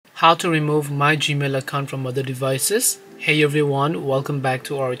how to remove my Gmail account from other devices. Hey everyone, welcome back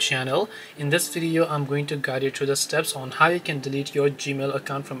to our channel. In this video, I'm going to guide you through the steps on how you can delete your Gmail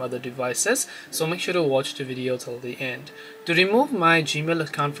account from other devices. So make sure to watch the video till the end. To remove my Gmail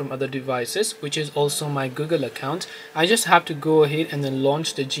account from other devices, which is also my Google account, I just have to go ahead and then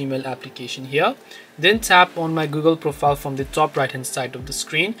launch the Gmail application here. Then tap on my Google profile from the top right hand side of the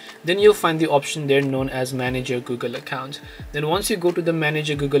screen. Then you'll find the option there known as Manage Your Google Account. Then once you go to the Manage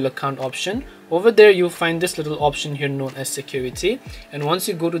Your Google Account option, over there you'll find this little option here known as Security. And once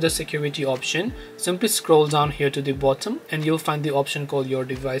you go to the Security option, simply scroll down here to the bottom and you'll find the option called Your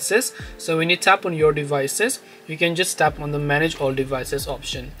Devices. So when you tap on Your Devices, you can just tap on the Manage All Devices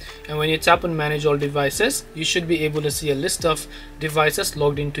option. And when you tap on Manage All Devices, you should be able to see a list of devices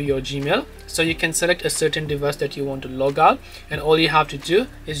logged into your Gmail. So you can select a certain device that you want to log out, and all you have to do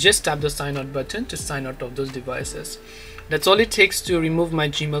is just tap the sign out button to sign out of those devices. That's all it takes to remove my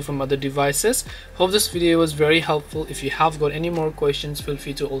Gmail from other devices. Hope this video was very helpful. If you have got any more questions, feel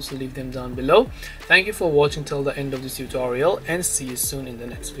free to also leave them down below. Thank you for watching till the end of this tutorial, and see you soon in the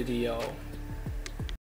next video.